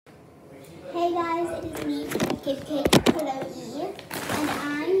Hey guys, it is me, Cake Chloe, and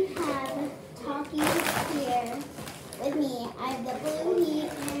I have Talkies here with me. I have the blue heat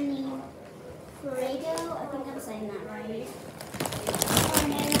and the Fuego. I think I'm saying that right.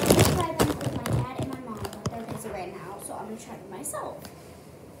 And I'm going to try them with my dad and my mom, but they're busy right now, so I'm going to try them myself.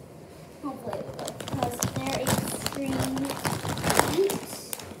 Hopefully it will work, because they're extremely heat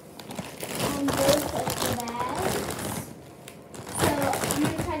on both of the bags. So I'm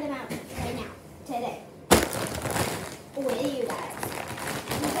going to try them out right now, today, with you guys.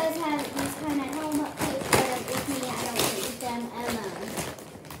 You guys have these kind at home, take care of with me. I don't eat them alone.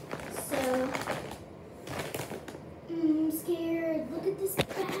 So, I'm scared. Look at this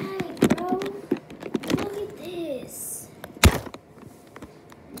bag, bro. Look at this.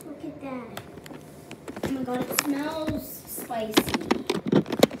 Look at that. Oh my god, it smells spicy.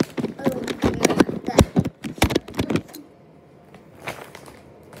 Oh my god.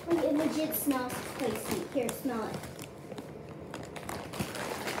 Like, it legit smells spicy. Here, smell it.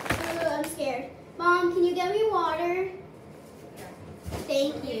 Oh, I'm scared. Mom, can you get me water?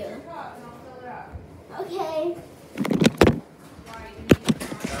 Thank you. Okay.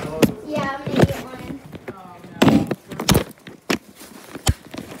 Yeah, I'm gonna get one.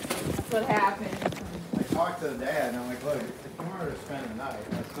 That's what happened. I talked to the dad and I'm like, look, if you wanted to spend the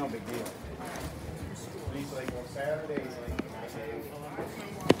night, that's no big deal. And he's like, well, Saturday, he's like,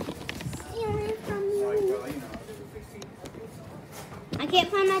 I can't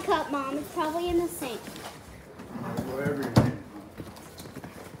find my cup, Mom. It's probably in the sink. whatever you're doing.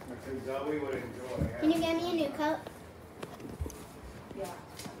 Because Zoe would enjoy. Can you get me a new cup? Yeah.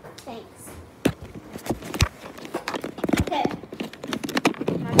 Thanks. Okay.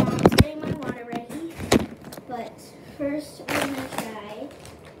 My mom's getting my water ready. But first, we're going to try.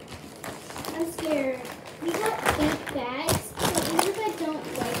 I'm scared. We got big bags, so even if I don't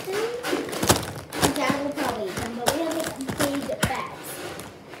like them, my dad will probably eat them, but we have like big bags.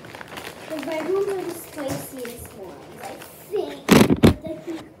 The red ones are the spiciest ones, I think. I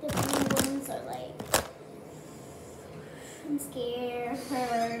think the blue ones are like, I'm scared,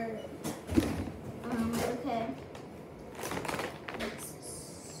 hurt. Okay. Let's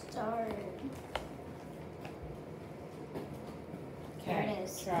start. There it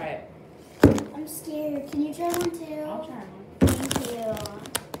is. Try it. I'm scared. Can you try one too? I'll try one. Thank you.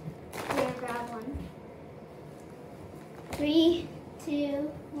 Here, grab one. 3,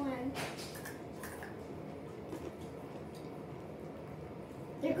 2, 1.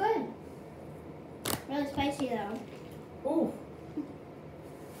 They're good. Really spicy though. Ooh.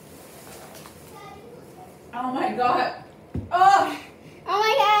 Oh my god. Oh. Oh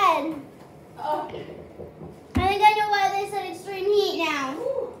my god. Oh. I think I know why they said extreme heat now. Ooh.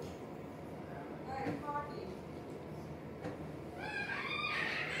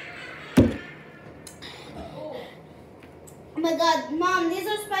 Oh my god, Mom, these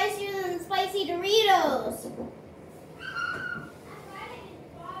are spicier than the spicy Doritos.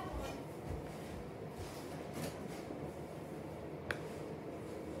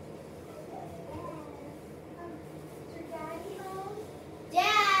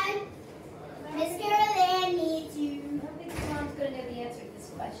 Dad, Miss Caroline needs you. I don't think Mom's going to know the answer to this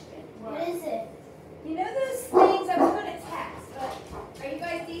question. What is it? You know those things I was going to text, but are you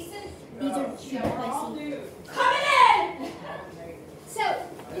guys decent? These are super spicy. Coming in! So,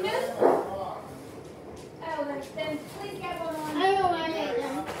 you know... Oh, then please get one on. I don't know why I hate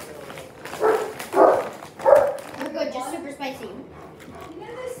them. They're good, just super spicy. You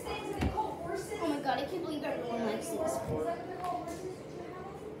know those things that they call horses? Oh my god, I can't believe everyone likes these. Is that what they're called, horses?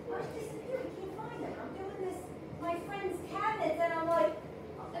 Why disappear? You can't find them. I'm doing this, my friend's cabinets, and I'm like,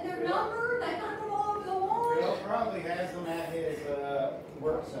 and they're numbered, I got them all over the wall. Bill probably has them at his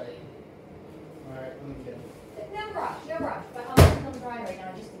work site. Alright, let me get them. No rush, but I'm letting them dry right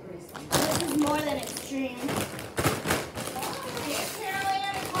now just to grease them. This is more than extreme. Miss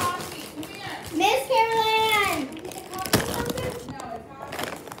Caroline, a coffee. Come here. Miss Caroline! Is it coffee something? No, it's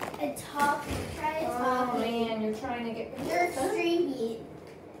coffee. A toffee. Try a Oh toffee. man, you're trying to get... They're extreme heat.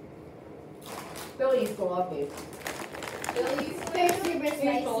 Billy used to love these. Billy's They're super He used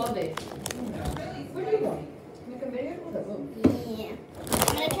to love spicy. these. What are you doing? Make a video? Look at them. Yeah.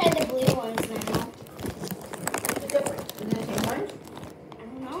 I'm gonna try the blue ones now. What's the difference? Is it the same one? I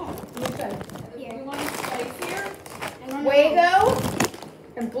don't know. Okay. Here. You want spicier? I don't know. Fuego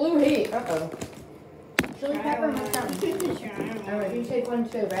and blue heat. Uh-oh. Chili Try pepper and one. something. All right, you take one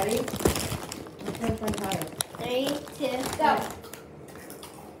too. Ready? I'll take one higher. 3, 2, Go.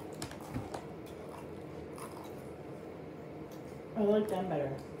 I like them better.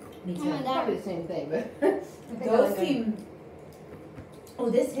 Me Oh my too. god. Probably the same thing, but Those seem Oh,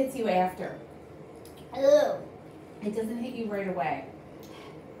 this hits you after. Ew. It doesn't hit you right away.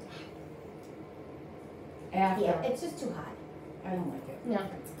 After. Yeah, it's just too hot. I don't like it. No.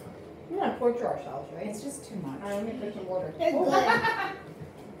 We're not torture ourselves, right? It's just too much. Let me put some water. They're good.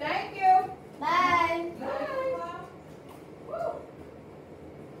 Thank you. Bye.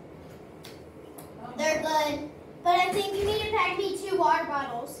 They're good. But I think you need to pack me 2 water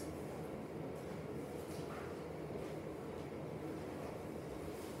bottles.